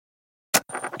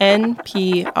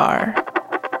NPR.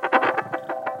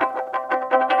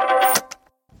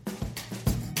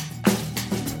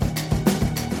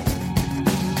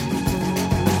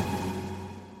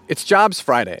 It's Jobs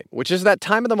Friday, which is that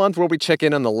time of the month where we check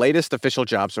in on the latest official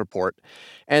jobs report.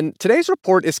 And today's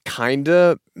report is kind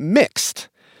of mixed.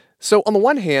 So on the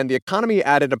one hand, the economy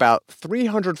added about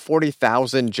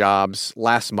 340,000 jobs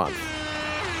last month.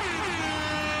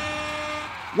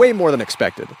 Way more than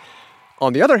expected.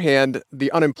 On the other hand,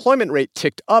 the unemployment rate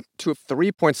ticked up to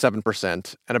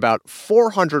 3.7%, and about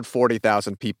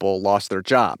 440,000 people lost their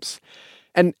jobs.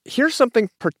 And here's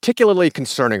something particularly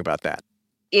concerning about that.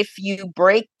 If you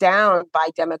break down by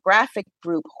demographic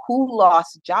group who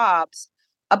lost jobs,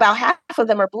 about half of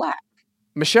them are Black.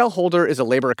 Michelle Holder is a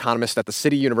labor economist at the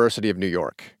City University of New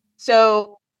York.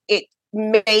 So it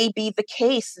may be the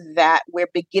case that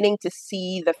we're beginning to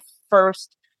see the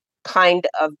first kind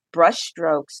of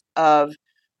brushstrokes of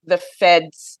the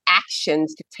Fed's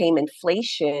actions to tame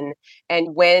inflation.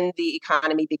 And when the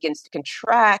economy begins to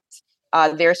contract,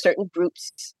 there are certain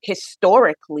groups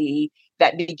historically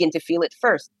that begin to feel it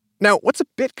first. Now, what's a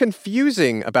bit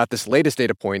confusing about this latest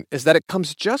data point is that it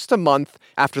comes just a month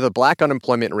after the Black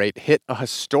unemployment rate hit a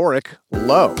historic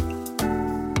low.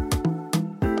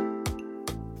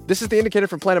 This is The Indicator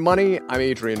from Planet Money. I'm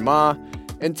Adrian Ma.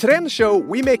 And today on the show,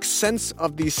 we make sense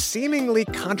of these seemingly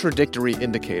contradictory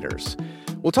indicators.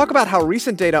 We'll talk about how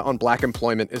recent data on Black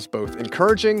employment is both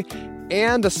encouraging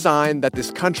and a sign that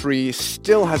this country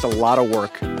still has a lot of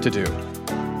work to do.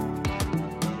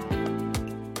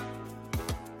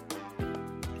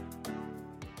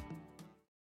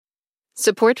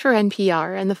 Support for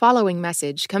NPR and the following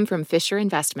message come from Fisher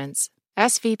Investments.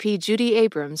 SVP Judy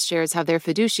Abrams shares how their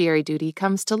fiduciary duty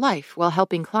comes to life while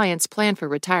helping clients plan for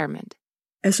retirement.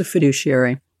 As a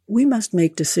fiduciary, we must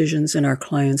make decisions in our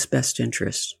clients' best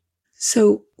interest.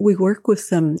 So we work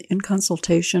with them in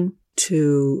consultation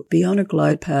to be on a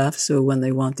glide path so when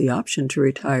they want the option to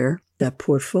retire, that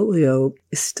portfolio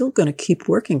is still going to keep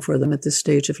working for them at this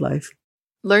stage of life.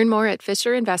 Learn more at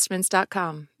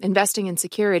FisherInvestments.com. Investing in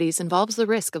securities involves the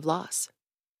risk of loss.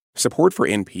 Support for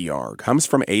NPR comes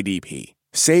from ADP.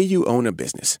 Say you own a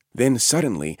business, then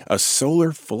suddenly a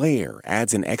solar flare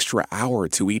adds an extra hour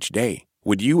to each day.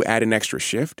 Would you add an extra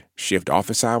shift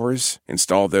office hours,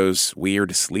 install those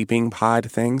weird sleeping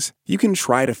pod things? You can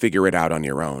try to figure it out on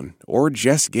your own, or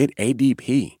just get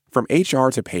ADP. From HR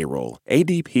to payroll,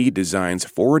 ADP designs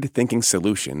forward-thinking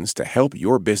solutions to help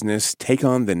your business take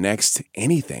on the next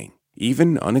anything,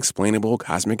 even unexplainable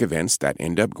cosmic events that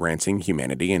end up granting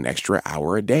humanity an extra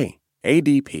hour a day.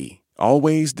 ADP,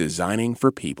 always designing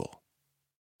for people.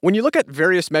 When you look at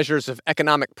various measures of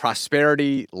economic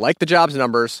prosperity, like the jobs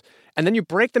numbers, and then you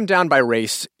break them down by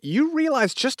race, you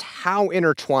realize just how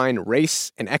intertwined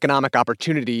race and economic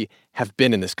opportunity have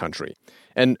been in this country.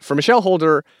 And for Michelle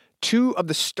Holder, two of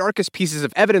the starkest pieces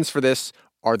of evidence for this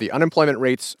are the unemployment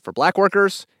rates for Black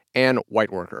workers and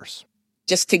white workers.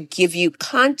 Just to give you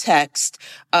context,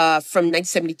 from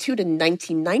 1972 to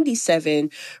 1997,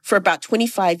 for about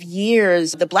 25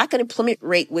 years, the Black unemployment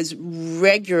rate was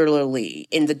regularly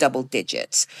in the double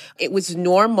digits. It was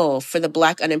normal for the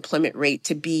Black unemployment rate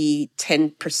to be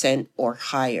 10% or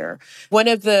higher. One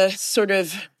of the sort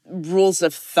of rules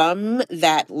of thumb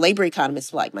that labor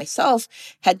economists like myself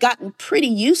had gotten pretty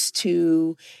used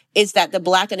to is that the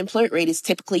Black unemployment rate is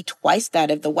typically twice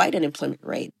that of the white unemployment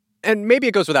rate. And maybe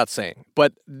it goes without saying,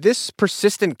 but this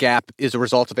persistent gap is a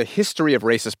result of a history of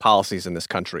racist policies in this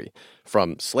country,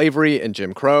 from slavery and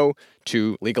Jim Crow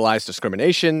to legalized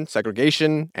discrimination,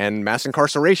 segregation, and mass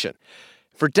incarceration.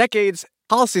 For decades,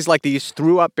 policies like these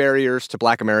threw up barriers to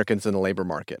Black Americans in the labor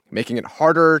market, making it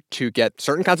harder to get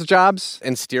certain kinds of jobs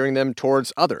and steering them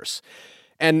towards others.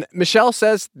 And Michelle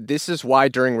says this is why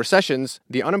during recessions,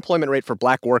 the unemployment rate for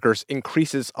Black workers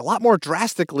increases a lot more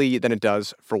drastically than it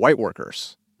does for white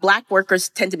workers. Black workers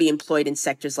tend to be employed in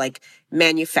sectors like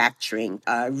manufacturing,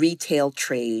 retail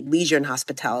trade, leisure and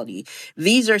hospitality.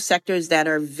 These are sectors that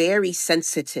are very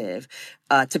sensitive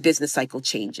to business cycle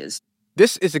changes.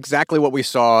 This is exactly what we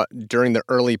saw during the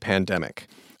early pandemic.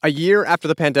 A year after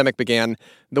the pandemic began,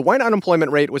 the white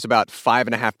unemployment rate was about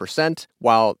 5.5%,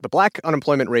 while the Black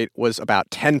unemployment rate was about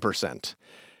 10%.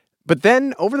 But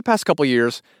then, over the past couple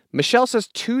years, Michelle says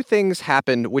two things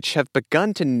happened which have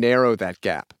begun to narrow that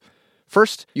gap.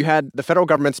 First, you had the federal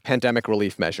government's pandemic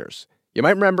relief measures. You might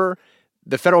remember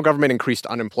the federal government increased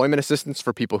unemployment assistance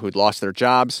for people who'd lost their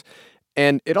jobs,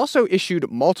 and it also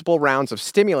issued multiple rounds of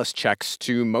stimulus checks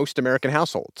to most American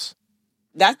households.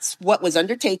 That's what was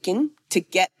undertaken to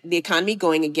get the economy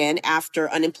going again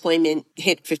after unemployment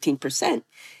hit 15%.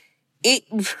 It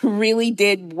really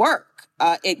did work.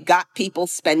 it got people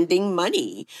spending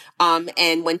money.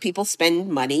 And when people spend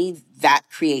money, that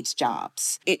creates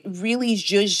jobs. It really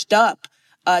zhuzhed up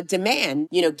demand,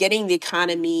 getting the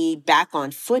economy back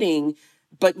on footing,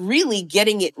 but really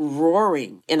getting it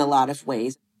roaring in a lot of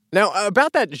ways. Now,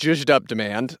 about that zhuzhed up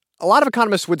demand, a lot of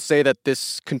economists would say that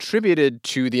this contributed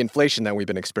to the inflation that we've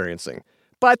been experiencing.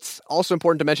 But also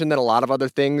important to mention that a lot of other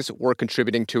things were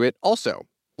contributing to it also.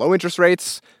 Low interest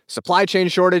rates, supply chain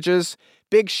shortages,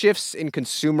 big shifts in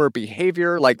consumer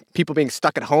behavior, like people being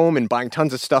stuck at home and buying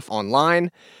tons of stuff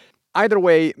online. Either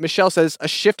way, Michelle says a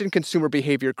shift in consumer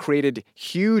behavior created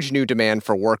huge new demand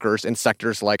for workers in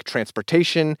sectors like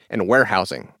transportation and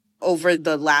warehousing. Over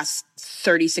the last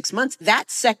 36 months, that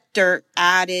sector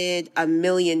added 1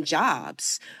 million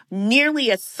jobs. Nearly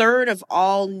a third of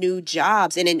all new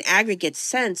jobs in an aggregate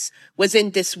sense was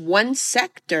in this one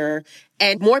sector,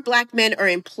 and more Black men are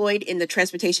employed in the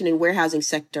transportation and warehousing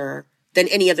sector than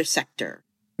any other sector.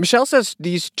 Michelle says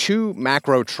these two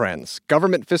macro trends,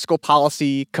 government fiscal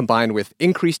policy combined with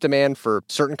increased demand for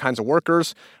certain kinds of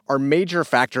workers, are major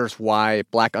factors why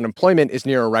Black unemployment is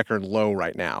near a record low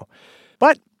right now.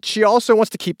 But she also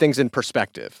wants to keep things in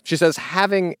perspective. She says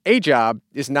having a job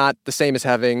is not the same as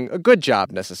having a good job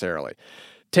necessarily.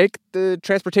 Take the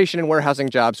transportation and warehousing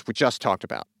jobs we just talked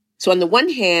about. So on the one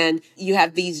hand, you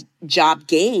have these job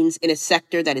gains in a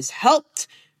sector that has helped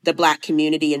the Black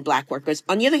community and Black workers.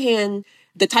 On the other hand,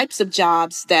 the types of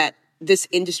jobs that this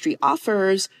industry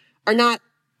offers are not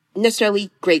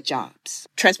necessarily great jobs.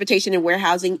 Transportation and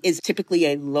warehousing is typically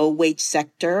a low-wage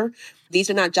sector. These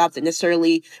are not jobs that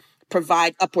necessarily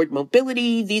provide upward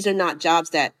mobility. These are not jobs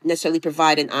that necessarily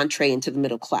provide an entree into the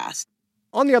middle class.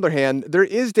 On the other hand, there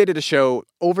is data to show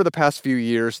over the past few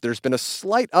years there's been a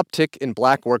slight uptick in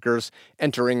Black workers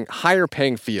entering higher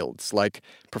paying fields like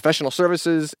professional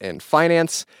services and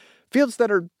finance, fields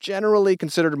that are generally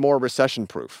considered more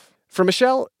recession-proof. For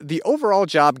Michelle, the overall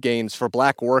job gains for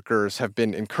Black workers have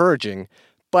been encouraging,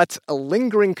 but a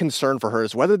lingering concern for her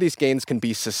is whether these gains can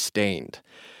be sustained.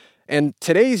 And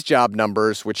today's job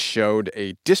numbers, which showed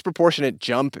a disproportionate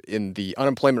jump in the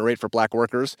unemployment rate for Black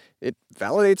workers, it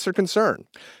validates her concern.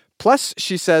 Plus,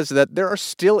 she says that there are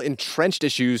still entrenched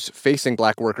issues facing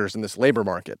Black workers in this labor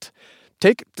market.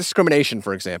 Take discrimination,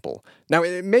 for example. Now,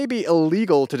 it may be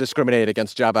illegal to discriminate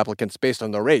against job applicants based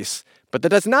on their race, but that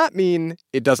does not mean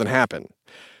it doesn't happen.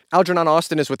 Algernon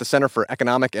Austin is with the Center for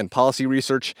Economic and Policy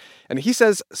Research, and he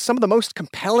says some of the most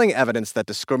compelling evidence that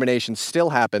discrimination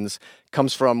still happens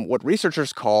comes from what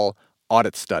researchers call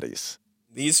audit studies.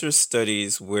 These are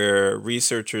studies where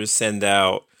researchers send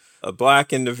out a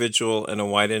Black individual and a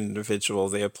white individual.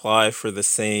 They apply for the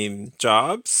same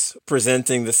jobs,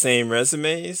 presenting the same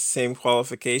resumes, same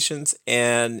qualifications,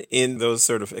 and in those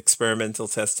sort of experimental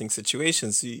testing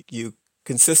situations, you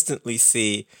consistently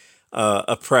see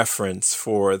a preference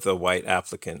for the white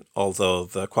applicant, although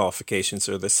the qualifications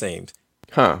are the same.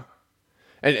 Huh.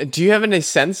 And do you have any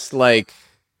sense,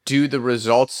 do the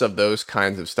results of those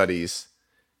kinds of studies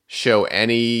show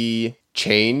any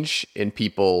change in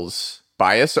people's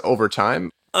bias over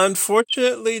time?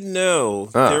 Unfortunately, no.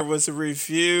 There was a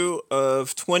review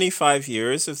of 25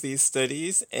 years of these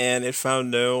studies, and it found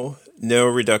no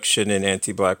reduction in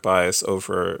anti-Black bias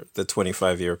over the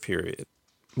 25-year period.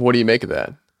 What do you make of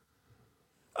that?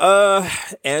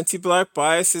 Anti-Black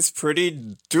bias is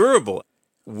pretty durable.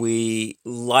 We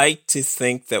like to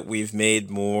think that we've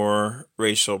made more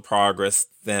racial progress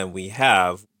than we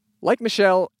have. Like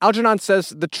Michelle, Algernon says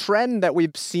the trend that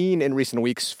we've seen in recent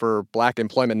weeks for Black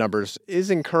employment numbers is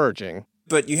encouraging.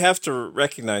 But you have to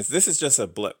recognize this is just a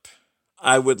blip.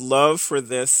 I would love for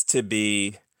this to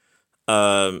be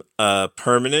a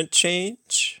permanent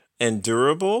change and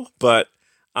durable, but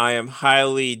I am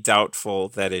highly doubtful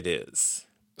that it is.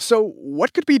 So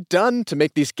what could be done to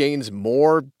make these gains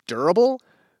more durable?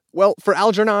 Well, for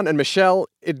Algernon and Michelle,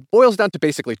 it boils down to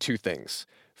basically two things: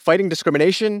 fighting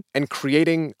discrimination and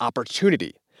creating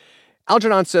opportunity.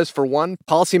 Algernon says, for one,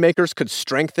 policymakers could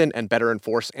strengthen and better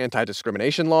enforce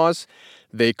anti-discrimination laws.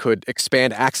 They could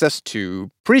expand access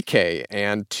to pre-K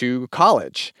and to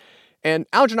college. And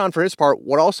Algernon, for his part,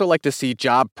 would also like to see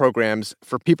job programs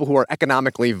for people who are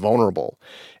economically vulnerable.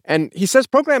 And he says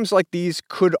programs like these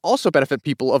could also benefit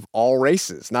people of all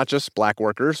races, not just Black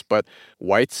workers, but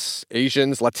whites,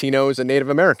 Asians, Latinos, and Native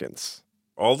Americans.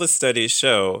 All the studies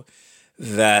show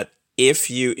that if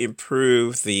you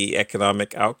improve the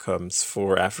economic outcomes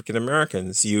for African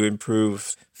Americans, you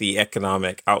improve the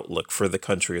economic outlook for the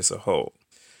country as a whole.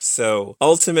 So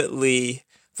ultimately,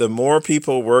 the more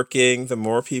people working, the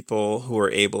more people who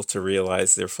are able to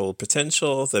realize their full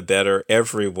potential, the better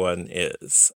everyone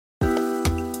is.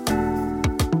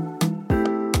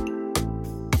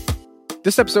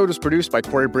 This episode was produced by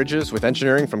Corey Bridges with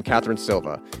engineering from Catherine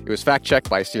Silva. It was fact-checked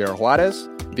by Sierra Juarez.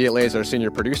 Viet Le is our senior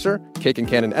producer. Kagan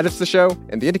Cannon edits the show.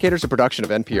 And The Indicator's a production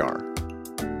of NPR.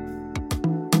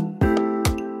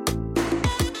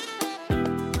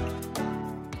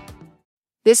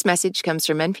 This message comes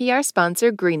from NPR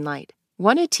sponsor Greenlight.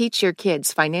 Want to teach your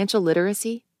kids financial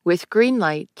literacy? With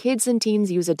Greenlight, kids and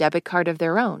teens use a debit card of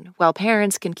their own, while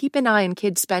parents can keep an eye on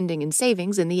kids' spending and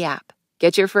savings in the app.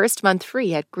 Get your first month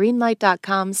free at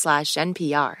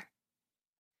greenlight.com/NPR.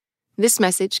 This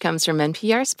message comes from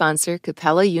NPR sponsor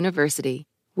Capella University.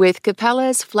 With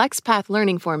Capella's FlexPath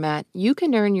learning format, you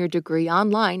can earn your degree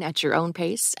online at your own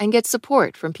pace and get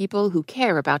support from people who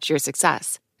care about your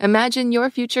success. Imagine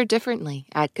your future differently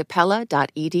at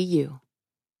capella.edu.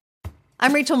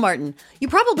 I'm Rachel Martin. You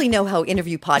probably know how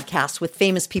interview podcasts with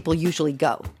famous people usually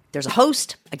go. There's a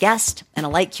host, a guest, and a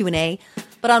light Q&A.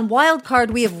 But on Wildcard,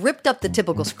 we have ripped up the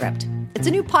typical script. It's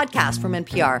a new podcast from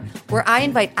NPR where I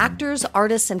invite actors,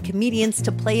 artists, and comedians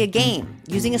to play a game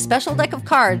using a special deck of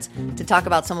cards to talk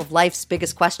about some of life's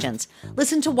biggest questions.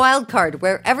 Listen to Wildcard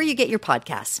wherever you get your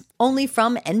podcasts, only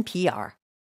from NPR.